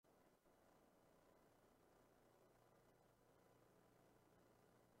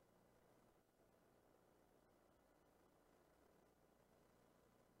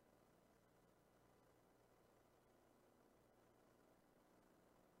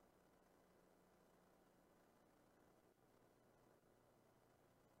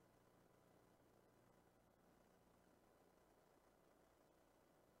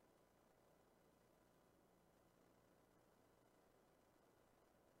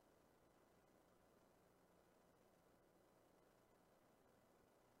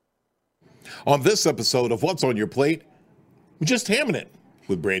On this episode of What's on Your Plate, we're just hamming it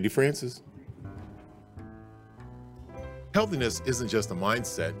with Brandy Francis. Healthiness isn't just a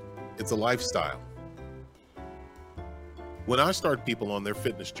mindset, it's a lifestyle. When I start people on their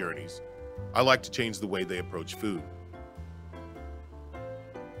fitness journeys, I like to change the way they approach food.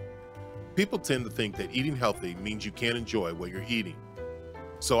 People tend to think that eating healthy means you can't enjoy what you're eating.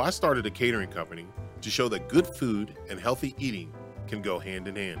 So I started a catering company to show that good food and healthy eating can go hand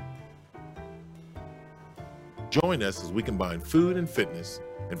in hand. Join us as we combine food and fitness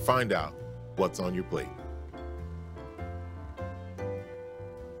and find out what's on your plate.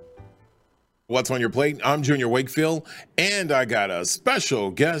 What's on your plate? I'm Junior Wakefield, and I got a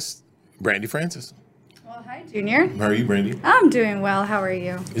special guest, Brandy Francis. Well, hi, Junior. How are you, Brandy? I'm doing well. How are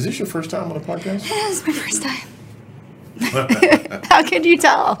you? Is this your first time on a podcast? It's my first time. How could you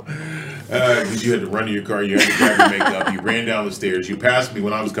tell? Because you had to run to your car, you had to grab your makeup, you ran down the stairs, you passed me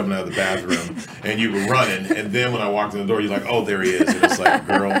when I was coming out of the bathroom, and you were running, and then when I walked in the door, you're like, oh, there he is. And it's like,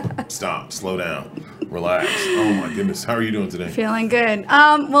 girl, stop, slow down, relax. Oh my goodness, how are you doing today? Feeling good.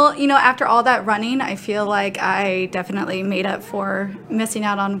 Well, you know, after all that running, I feel like I definitely made up for missing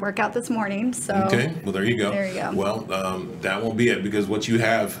out on workout this morning. So okay, well, there you go. There you go. Well, that won't be it, because what you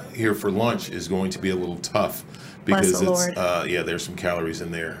have here for lunch is going to be a little tough. Because Bless the it's Lord. Yeah, there's some calories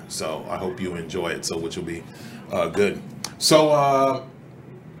in there, so I hope you enjoy it. So which will be good. So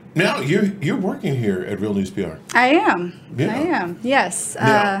now you're working here at Real News PR. I am. Yeah. I am. Yes.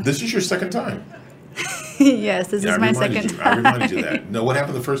 Now, this is your second time. Yes, this is my second time. I reminded you that. No, what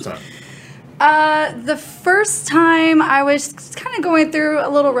happened the first time? The first time I was kind of going through a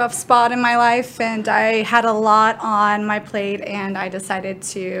little rough spot in my life, and I had a lot on my plate, and I decided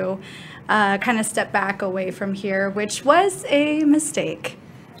to kind of step back away from here, which was a mistake,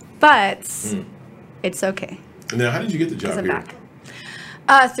 but it's okay. Now, how did you get the job I'm here?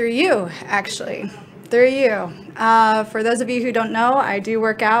 back. Through you, actually. Through you. For those of you who don't know, I do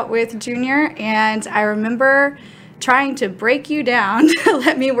work out with Junior, and I remember trying to break you down to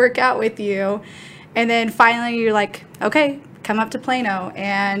let me work out with you, and then finally you're like, okay, come up to Plano,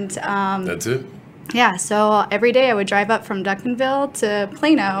 and That's it? yeah, so every day I would drive up from Duncanville to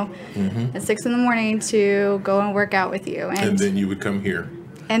Plano at 6 in the morning to go and work out with you. And then you would come here.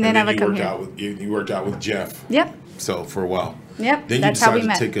 And then I would come here. here. You worked out with Jeff. Yep. So for a while. Yep. Then that's you how we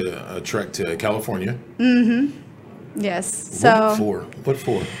decided to met. take a trek to California. Yes. So What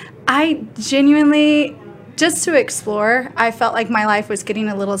for? I genuinely, just to explore, I felt like my life was getting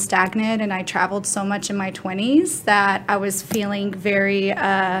a little stagnant, and I traveled so much in my 20s that I was feeling very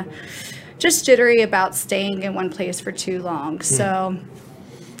just jittery about staying in one place for too long. So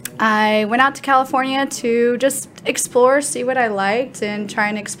I went out to California to just explore, see what I liked, and try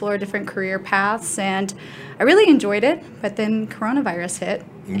and explore different career paths. And I really enjoyed it, but then coronavirus hit.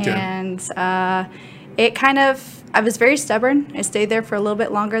 Okay. And it kind of, I was very stubborn. I stayed there for a little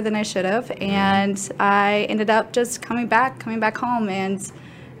bit longer than I should have. And I ended up just coming back home, and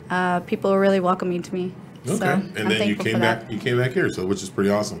people were really welcoming to me. Okay. So And I'm then you thankful came for back. that. You came back here, so which is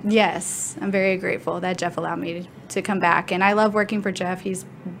pretty awesome. Yes, I'm very grateful that Jeff allowed me to come back, and I love working for Jeff. He's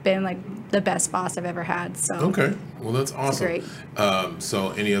been like the best boss I've ever had. So Okay. Well, that's awesome. great.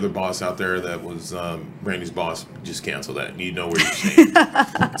 So any other boss out there that was Brandy's boss, just cancel that. You know where you're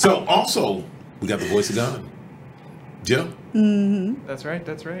staying. So also, we got the voice of God, Joe. That's right.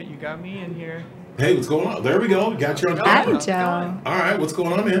 That's right. You got me in here. Hey, what's going on? There we go. Got you on Hi, camera. Joe. All right. What's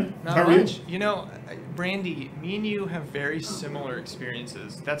going on, man? Not How are much. you? You know, Brandy, me and you have very similar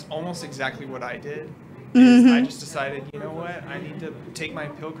experiences. That's almost exactly what I did. Is I just decided, you know what? I need to take my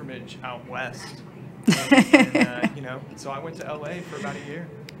pilgrimage out west. And, you know, so I went to LA for about a year.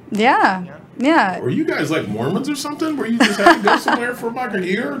 Yeah. Were you guys like Mormons or something? Where you just had to go somewhere for like a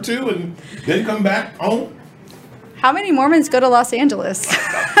year or two and then come back home? How many Mormons go to Los Angeles?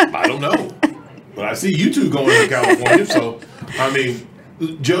 I don't know. But I see you two going to California. So, I mean,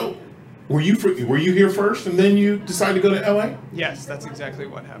 Joe, were you here first and then you decided to go to LA? Yes, that's exactly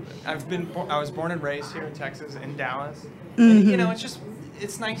what happened. I was born and raised here in Texas, in Dallas. And, you know,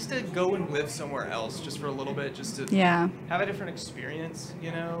 it's nice to go and live somewhere else just for a little bit, just to have a different experience,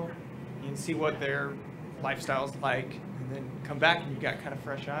 you know. You can see what their lifestyle's like, and then come back and you got kind of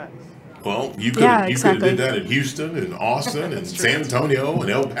fresh eyes. Well, you could have exactly. did that in Houston and Austin and true. San Antonio and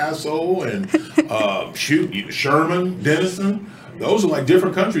El Paso and Sherman, Denison. Those are like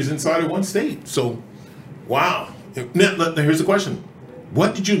different countries inside of one state. So, wow. Now, here's the question.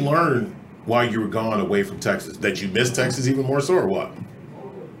 What did you learn while you were gone away from Texas? That you missed Texas even more so, or what?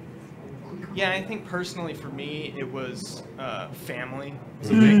 Yeah, I think personally for me, it was family. It was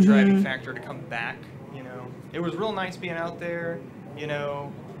a big driving factor to come back, you know. It was real nice being out there, you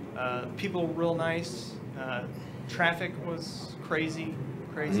know, People were real nice. Traffic was crazy.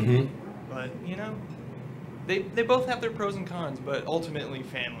 Mm-hmm. But, you know, they both have their pros and cons, but ultimately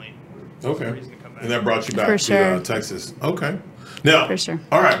family. Okay. Reason to come back. And that brought you back For to sure. Texas. Okay. Now, For sure.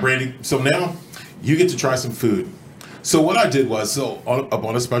 All right, Brandy. So now you get to try some food. So what I did was,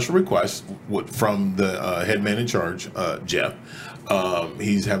 upon a special request from the head man in charge, Jeff,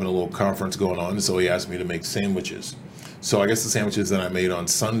 he's having a little conference going on, and so he asked me to make sandwiches. So I guess the sandwiches that I made on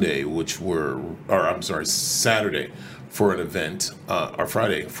Saturday for an event, or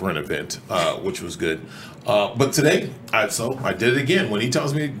Friday for an event, which was good. But today, I did it again. When he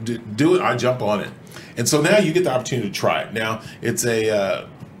tells me to do it, I jump on it. And so now you get the opportunity to try it. Now it's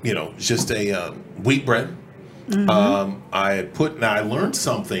just a wheat bread. Mm-hmm. I learned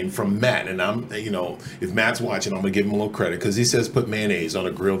something from Matt, and if Matt's watching, I'm gonna give him a little credit because he says put mayonnaise on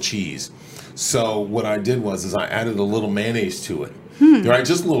a grilled cheese. So what I did was I added a little mayonnaise to it. Right,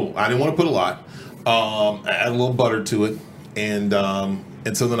 just a little. I didn't want to put a lot. I added a little butter to it, and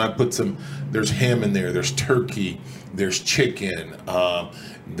so then I put there's ham in there, there's turkey, there's chicken,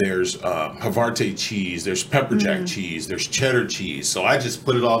 there's Havarti cheese, there's pepper jack cheese, there's cheddar cheese. So I just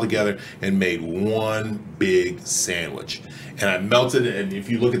put it all together and made one big sandwich. And I melted it, and if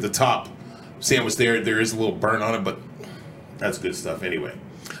you look at the top sandwich there is a little burn on it, but that's good stuff anyway.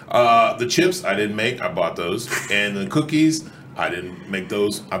 The chips I didn't make, I bought those. And the cookies, I didn't make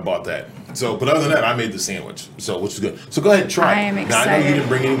those, I bought that. So, but other than that, I made the sandwich, which is good. So go ahead and try it. I am Now, I know you excited. didn't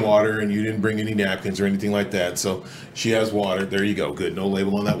bring any water and you didn't bring any napkins or anything like that. So she has water. There you go. Good. No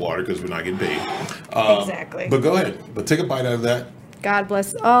label on that water because we're not getting paid. Exactly. But go ahead. But take a bite out of that. God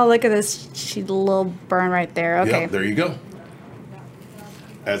bless. Oh, look at this. She's a little burn right there. Okay. Yep, there you go.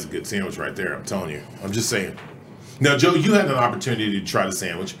 That's a good sandwich right there. I'm telling you. I'm just saying. Now, Joe, you had an opportunity to try the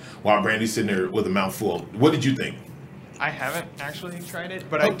sandwich while Brandy's sitting there with a mouthful. What did you think? I haven't actually tried it,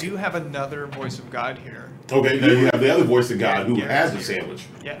 but I do have another voice of God here. Okay, now you have the other voice of God who Garrett's has the here. sandwich.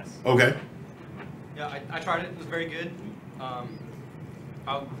 Yes. Okay. Yeah, I tried it. It was very good.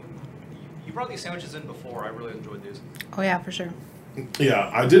 You brought these sandwiches in before. I really enjoyed these. Oh, yeah, for sure. Yeah,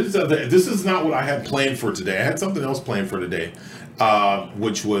 I did. This is not what I had planned for today. I had something else planned for today,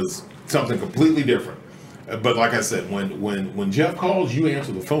 which was something completely different. But like I said, when Jeff calls, you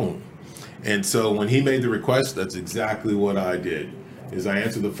answer the phone. And so when he made the request, that's exactly what I did. Is I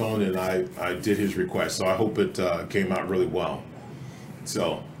answered the phone and I did his request. So I hope it came out really well.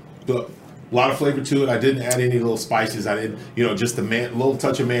 So, but a lot of flavor to it. I didn't add any little spices. I didn't, just a little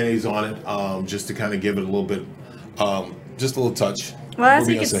touch of mayonnaise on it, just to kind of give it a little bit, just a little touch. Well, as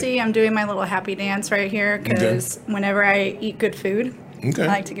you can see, I'm doing my little happy dance right here because whenever I eat good food, I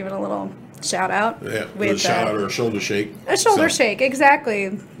like to give it a little shout out. Yeah, with a shout out or a shoulder shake. A shoulder shake,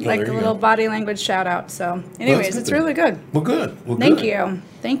 exactly. Like a little body language shout out. So, anyways, it's really good. Well, good. Well, Thank you.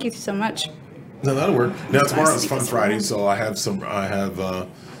 Thank you so much. No, that'll work. Now, tomorrow's Fun Friday, so I got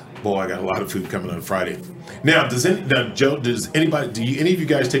a lot of food coming on Friday. Now, Joe, do any of you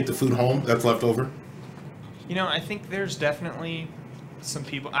guys take the food home that's left over? I think there's definitely some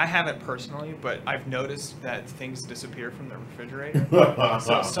people, I haven't personally, but I've noticed that things disappear from the refrigerator.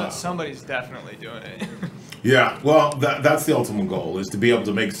 so somebody's definitely doing it. Yeah, well, that's the ultimate goal, is to be able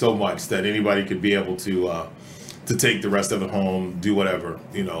to make so much that anybody could be able to take the rest of it home, do whatever,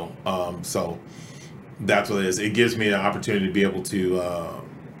 so that's what it is. It gives me an opportunity to be able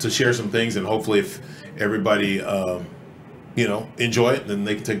to share some things, and hopefully if everybody enjoy it, then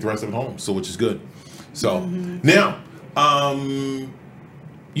they can take the rest of it home, so which is good. So now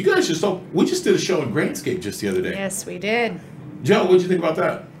you guys we just did a show in Grandscape just the other day. Yes, we did. Joe, what did you think about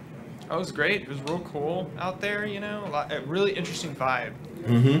that? That was great. It was real cool out there, a really interesting vibe.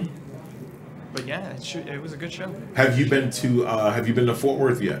 Mm-hmm. But yeah, it was a good show. Have you been to Fort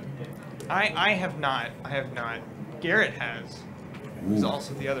Worth yet? I have not. Garrett has. Who's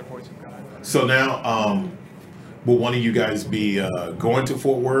also the other voice of God. So now, will one of you guys be going to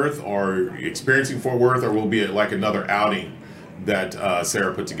Fort Worth or experiencing Fort Worth, or will it be like another outing that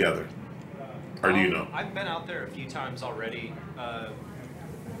Sarah put together? Or do you know? I've been out there a few times already.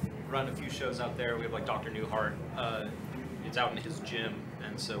 Run a few shows out there. We have like Dr. Newhart. It's out in his gym,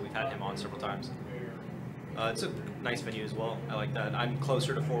 and so we've had him on several times. It's a nice venue as well. I like that. I'm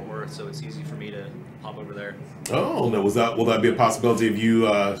closer to Fort Worth, so it's easy for me to hop over there. Oh, no. Will that be a possibility of you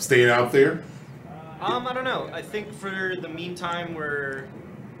staying out there? I don't know. I think for the meantime, we're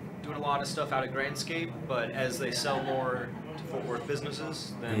doing a lot of stuff out at Grandscape, but as they sell more to Fort Worth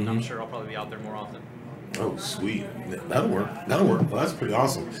businesses, then I'm sure I'll probably be out there more often. Oh, sweet. That'll work. Well, that's pretty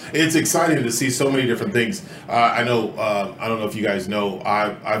awesome. It's exciting to see so many different things. I know, I don't know if you guys know,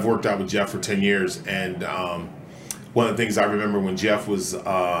 I've worked out with Jeff for 10 years, and one of the things I remember when Jeff was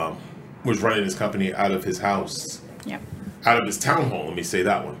running his company out of his house, out of his townhome. Let me say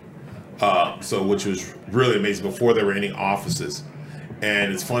that one. So which was really amazing before there were any offices.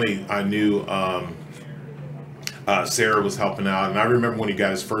 And it's funny, I knew Sarah was helping out, and I remember when he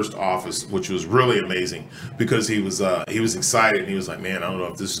got his first office, which was really amazing because he was excited and he was like, man, I don't know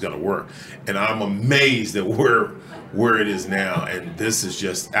if this is going to work. And I'm amazed at where it is now, and this is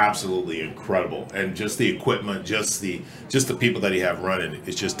just absolutely incredible. And just the equipment, just the people that he have running,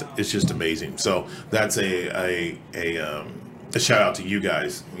 it's just amazing. So that's a shout out to you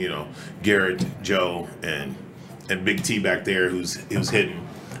guys, you know, Garrett, Joe, and Big T back there who's hidden,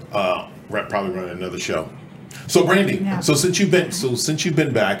 probably running another show. So Brandy, so since you've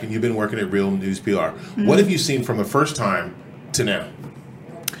been back and you've been working at Real News PR, what have you seen from the first time to now?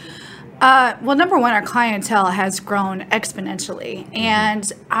 Well, number one, our clientele has grown exponentially,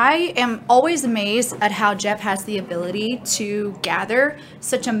 and I am always amazed at how Jeff has the ability to gather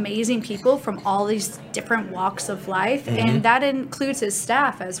such amazing people from all these different walks of life, and that includes his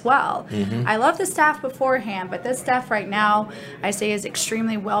staff as well. I love the staff beforehand, but this staff right now, I say, is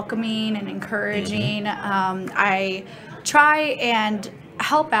extremely welcoming and encouraging. I try and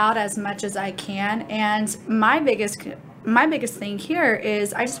help out as much as I can, and my biggest thing here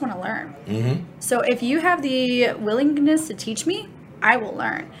is I just want to learn. So if you have the willingness to teach me, I will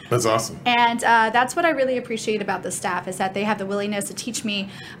learn. That's awesome. And that's what I really appreciate about the staff, is that they have the willingness to teach me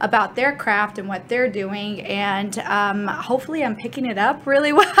about their craft and what they're doing. And hopefully I'm picking it up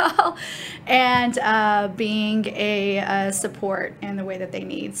really well and being a support in the way that they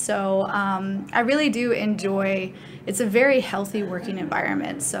need. So I really do enjoy, it's a very healthy working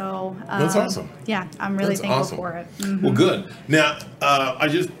environment. So that's awesome. Yeah, I'm really thankful for it. Well, good. Now,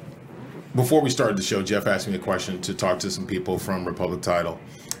 before we started the show, Jeff asked me a question to talk to some people from Republic Title,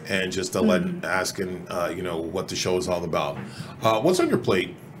 and just to asking, you know, what the show is all about. What's on your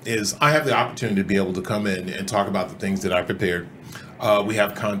plate is I have the opportunity to be able to come in and talk about the things that I prepared. We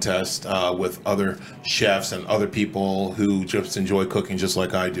have contests with other chefs and other people who just enjoy cooking just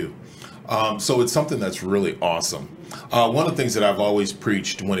like I do. So it's something that's really awesome. One of the things that I've always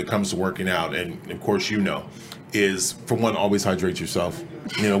preached when it comes to working out, and of course you know, is, for one, always hydrate yourself.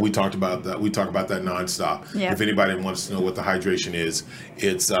 You know, we talked about that. We talk about that nonstop. If anybody wants to know what the hydration is,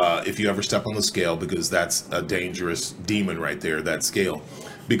 it's if you ever step on the scale, because that's a dangerous demon right there, that scale,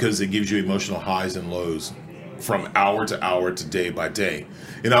 because it gives you emotional highs and lows from hour to hour to day by day.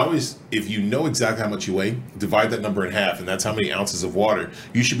 And always, if you know exactly how much you weigh, divide that number in half, and that's how many ounces of water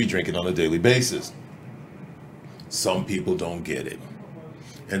you should be drinking on a daily basis. Some people don't get it.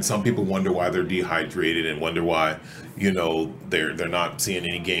 And some people wonder why they're dehydrated and wonder why, you know, they're not seeing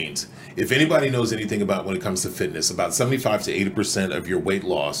any gains. If anybody knows anything about when it comes to fitness, about 75 to 80% of your weight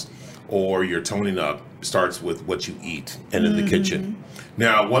loss or your toning up starts with what you eat and in the kitchen.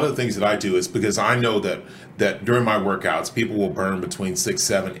 Now, one of the things that I do is, because I know that during my workouts, people will burn between 6,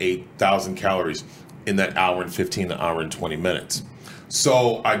 7, 8,000 calories in that hour and 15 to hour and 20 minutes.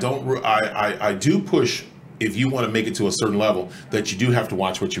 So I do push, if you want to make it to a certain level, that you do have to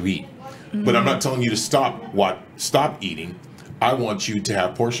watch what you eat. But I'm not telling you to stop eating. I want you to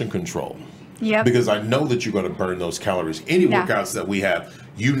have portion control. Because I know that you're going to burn those calories. Any workouts that we have,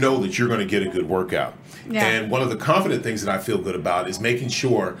 you know that you're going to get a good workout. And one of the confident things that I feel good about is making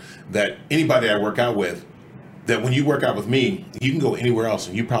sure that anybody I work out with, that when you work out with me, you can go anywhere else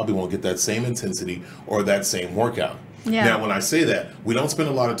and you probably won't get that same intensity or that same workout. Now, when I say that, we don't spend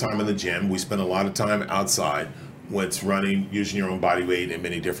a lot of time in the gym. We spend a lot of time outside when it's running, using your own body weight, and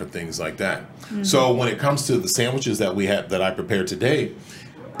many different things like that. So when it comes to the sandwiches that we have, that I prepared today,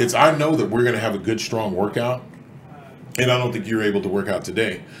 I know that we're going to have a good, strong workout. And I don't think you're able to work out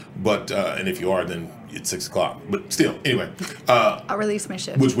today, but and if you are, then it's 6 o'clock. But still, anyway, I'll release my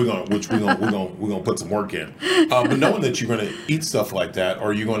shift. We're gonna put some work in. But knowing that you're going to eat stuff like that,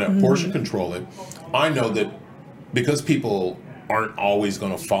 or you're going to portion control it, I know that, because people aren't always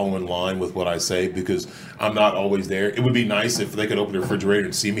going to follow in line with what I say, because I'm not always there. It would be nice if they could open the refrigerator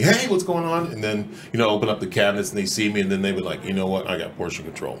and see me, hey, what's going on? And then, you know, open up the cabinets and they see me, and then they would like, you know what, I got portion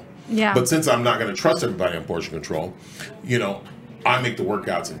control. But since I'm not going to trust everybody on portion control, you know, I make the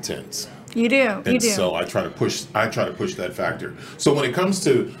workouts intense. You do. And so I try to push that factor. So when it comes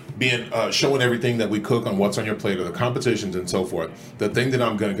to being showing everything that we cook on What's on Your Plate, or the competitions and so forth, the thing that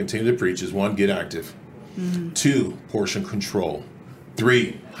I'm going to continue to preach is, 1, get active. 2, portion control.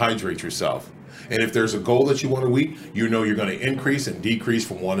 3, hydrate yourself. And if there's a goal that you want to eat, you know you're going to increase and decrease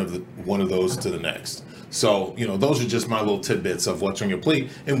from one of those to the next. So, you know, those are just my little tidbits of what's on your plate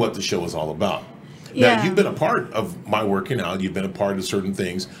and what the show is all about. Now, you've been a part of my working out. You've been a part of certain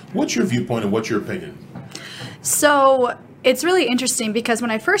things. What's your viewpoint and what's your opinion? So it's really interesting because when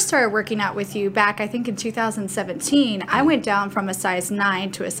I first started working out with you back, I think in 2017, I went down from a size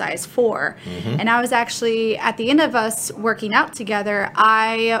 9 to a size 4. And I was actually, at the end of us working out together,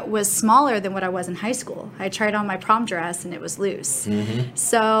 I was smaller than what I was in high school. I tried on my prom dress and it was loose.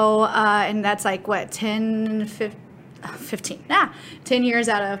 So, and that's like what, 10 years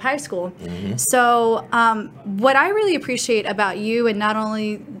out of high school. So what I really appreciate about you, and not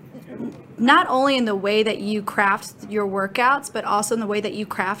only in the way that you craft your workouts, but also in the way that you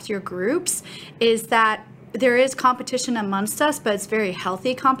craft your groups, is that there is competition amongst us, but it's very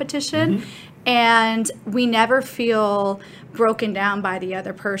healthy competition. And we never feel broken down by the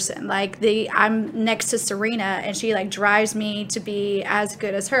other person. Like I'm next to Serena and she like drives me to be as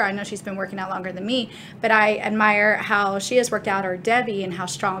good as her. I know she's been working out longer than me, but I admire how she has worked out, or Debbie, and how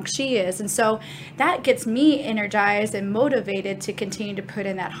strong she is. And so that gets me energized and motivated to continue to put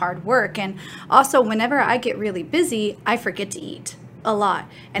in that hard work. And also, whenever I get really busy, I forget to eat a lot.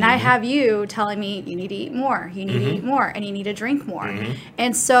 And I have you telling me, you need to eat more, you need to eat more, and you need to drink more.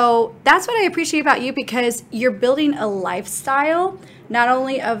 And so that's what I appreciate about you, because you're building a lifestyle, not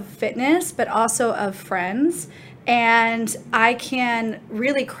only of fitness, but also of friends. And I can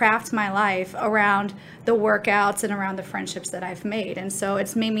really craft my life around the workouts and around the friendships that I've made. And so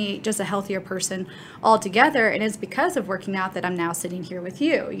it's made me just a healthier person altogether. And it's because of working out that I'm now sitting here with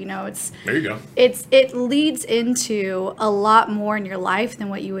you. You know, there you go. It leads into a lot more in your life than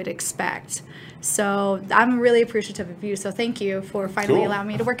what you would expect. So I'm really appreciative of you. So thank you for finally allowing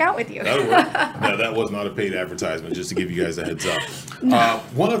me to work out with you. That'll work. No, that was not a paid advertisement, just to give you guys a heads up.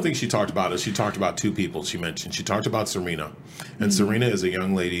 One of the things she talked about is she talked about two people she mentioned. She talked about Serena. And Serena is a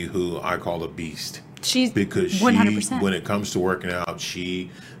young lady who I call a beast. Because 100%. When it comes to working out,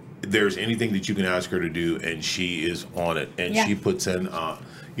 there's anything that you can ask her to do, and she is on it. And she puts in,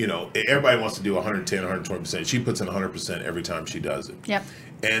 everybody wants to do 110, 120%. She puts in 100% every time she does it. Yep.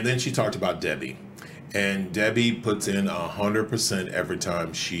 And then she talked about Debbie. And Debbie puts in 100% every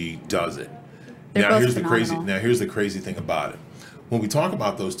time she does it. Now here's the crazy thing about it. When we talk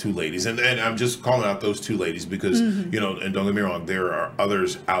about those two ladies, and I'm just calling out those two ladies because, and don't get me wrong, there are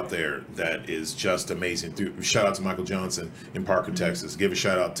others out there that is just amazing. Shout out to Michael Johnson in Parker, Texas. Give a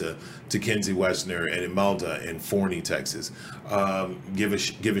shout out to Kenzie Westner and Imelda in Forney, Texas. Give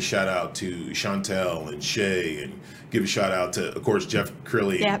a shout out to Chantel and Shay, and give a shout out to, of course, Jeff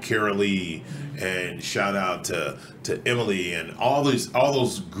Crilly and Kara Lee, and shout out to Emily and all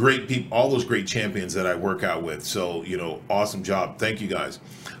those great people, all those great champions that I work out with. So, awesome job. Thank you guys.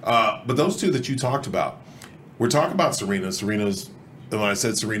 But those two that you talked about, we're talking about Serena. Serena's, when I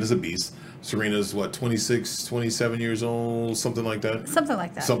said Serena's a beast, Serena's what, 26, 27 years old, something like that? Something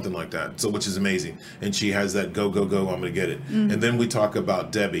like that. So, which is amazing. And she has that go, I'm going to get it. And then we talk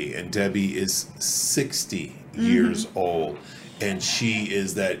about Debbie, and Debbie is 60 years old. And she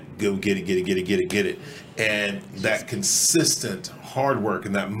is that go get it. And that consistent hard work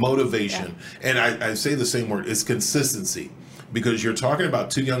and that motivation. And I say the same word, it's consistency. Because you're talking about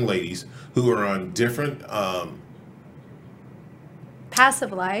two young ladies who are on different paths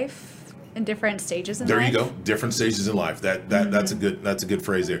of life in different stages in life. There you go. Different stages in life. That's a good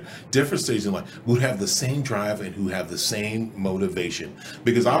phrase there. Different stages in life who have the same drive and who have the same motivation.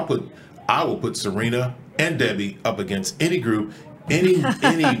 Because I will put Serena and Debbie up against any group, any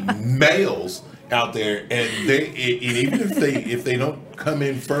males out there, and even if they don't come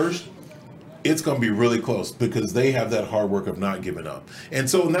in first, it's going to be really close because they have that hard work of not giving up. And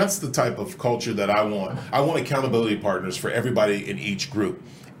that's the type of culture that I want. I want accountability partners for everybody in each group.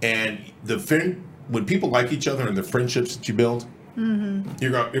 And when people like each other and the friendships that you build,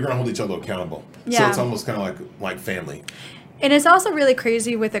 you're going to hold each other accountable. Yeah. So it's almost kind of like family. And it's also really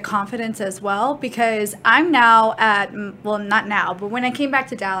crazy with the confidence as well, because I'm now not now, but when I came back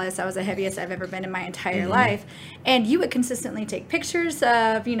to Dallas, I was the heaviest I've ever been in my entire life. And you would consistently take pictures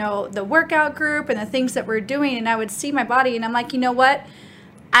of, the workout group and the things that we're doing. And I would see my body and I'm like, you know what?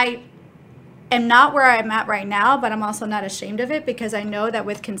 I am not where I'm at right now, but I'm also not ashamed of it because I know that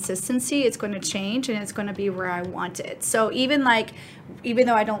with consistency, it's going to change and it's going to be where I want it. So even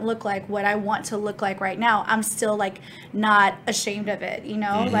though I don't look like what I want to look like right now, I'm still not ashamed of it.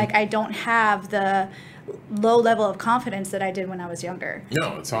 I don't have the low level of confidence that I did when I was younger.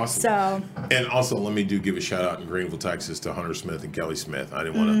 No, it's awesome. So, and also let me give a shout out in Greenville, Texas to Hunter Smith and Kelly Smith. I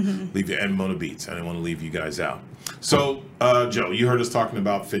didn't want to leave you, and Mona Beats. I didn't want to leave you guys out. So, Joe, you heard us talking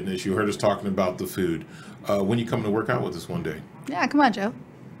about fitness. You heard us talking about the food. When you come to work out with us one day? Yeah, come on, Joe.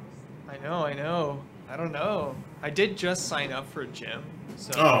 I know. I don't know. I did just sign up for a gym.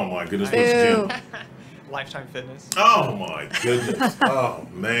 So oh my goodness, what's the gym? Lifetime Fitness. Oh my goodness. Oh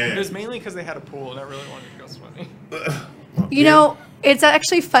man. It was mainly because they had a pool and I really wanted to go swimming. You know, it's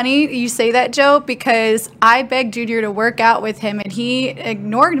actually funny you say that, Joe, because I begged Junior to work out with him and he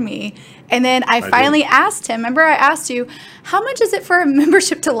ignored me. And then I finally asked him, remember I asked you, how much is it for a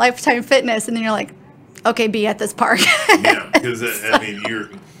membership to Lifetime Fitness? And then you're like, okay, be at this park. Yeah, because I mean,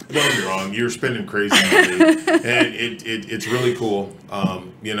 don't get me wrong, you're spending crazy money, and it's really cool,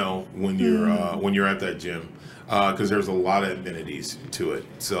 you know, when you're at that gym, because there's a lot of amenities to it.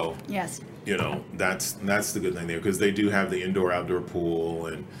 So yes, you know, that's the good thing there, because they do have the indoor-outdoor pool,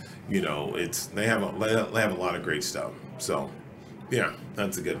 and you know, they have a lot of great stuff. So yeah,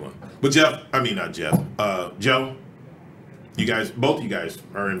 that's a good one. But Joe, you guys, both of you guys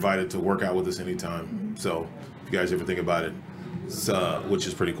are invited to work out with us anytime. So if you guys ever think about it, which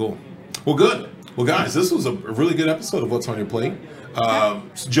is pretty cool. Well, good. Well, guys, this was a really good episode of What's on Your Plate. So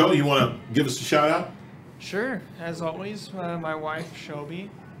Joe, you want to give us a shout out? Sure. As always, my wife, Shobi,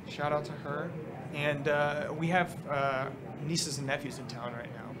 shout out to her. And we have nieces and nephews in town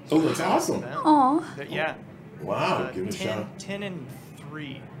right now. So that's awesome. Aw. Yeah. Wow. Give it a shout. 10 and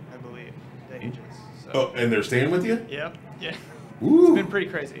 3, I believe, the ages. So. Oh, and they're staying with you? Yep. Yeah. Ooh. It's been pretty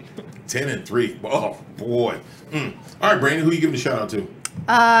crazy. 10 and 3. Oh, boy. All right, Brandon, who are you giving a shout out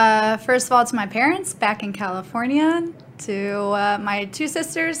to? First of all, to my parents back in California, to my 2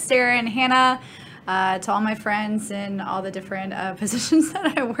 sisters, Sarah and Hannah, to all my friends in all the different positions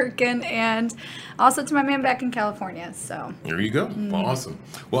that I work in, and also to my man back in California. So there you go. Awesome.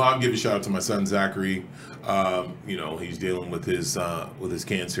 Well, I'll give a shout out to my son Zachary. You know, he's dealing with his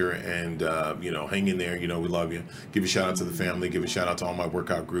cancer, and you know, hang in there. You know, we love you. Give a shout out to the family. Give a shout out to all my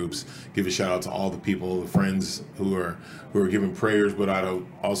workout groups. Give a shout out to all the people, the friends who are giving prayers, but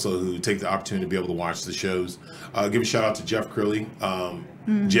also who take the opportunity to be able to watch the shows. Give a shout out to Jeff Crilly,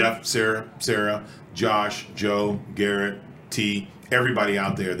 Jeff, Sarah, Josh, Joe, Garrett, T, everybody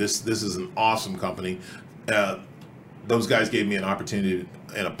out there. This is an awesome company. Those guys gave me an opportunity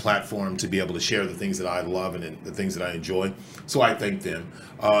and a platform to be able to share the things that I love and the things that I enjoy. So I thank them.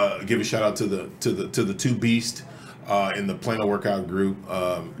 Give a shout out to the 2 beasts in the Plano Workout Group,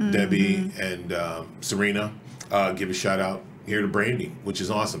 Debbie and Serena. Give a shout out here to Brandy, which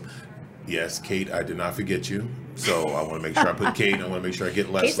is awesome. Yes, Kate, I did not forget you. So I want to make sure I put Kate. I want to make sure I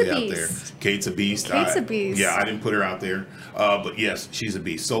get Leslie out there. Kate's a beast. Kate's a beast. Yeah, I didn't put her out there. But yes, she's a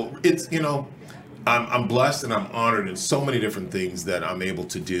beast. So it's, you know, I'm blessed and I'm honored in so many different things that I'm able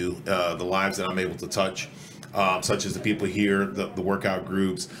to do, the lives that I'm able to touch, such as the people here, the workout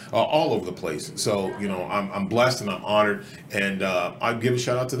groups, all over the place. So, you know, I'm blessed and I'm honored, and I give a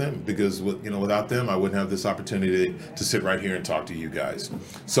shout out to them, because without them, I wouldn't have this opportunity to sit right here and talk to you guys.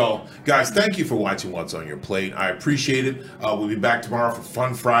 So, guys, thank you for watching What's on Your Plate. I appreciate it. We'll be back tomorrow for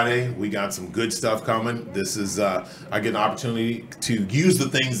Fun Friday. We got some good stuff coming. This is, I get an opportunity to use the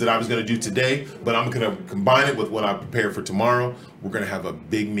things that I was going to do today, but I'm going to combine it with what I prepared for tomorrow. We're going to have a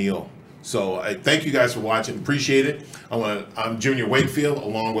big meal. So I thank you guys for watching. Appreciate it. I'm Junior Wakefield,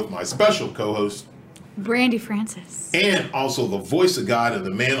 along with my special co-host, Brandy Francis. And also the voice of God and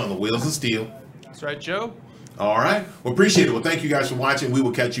the man on the wheels of steel. That's right, Joe. All right. Well, appreciate it. Well, thank you guys for watching. We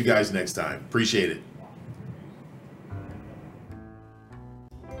will catch you guys next time. Appreciate it.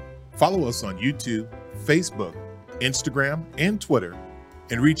 Follow us on YouTube, Facebook, Instagram, and Twitter,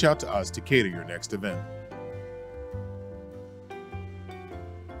 and reach out to us to cater your next event.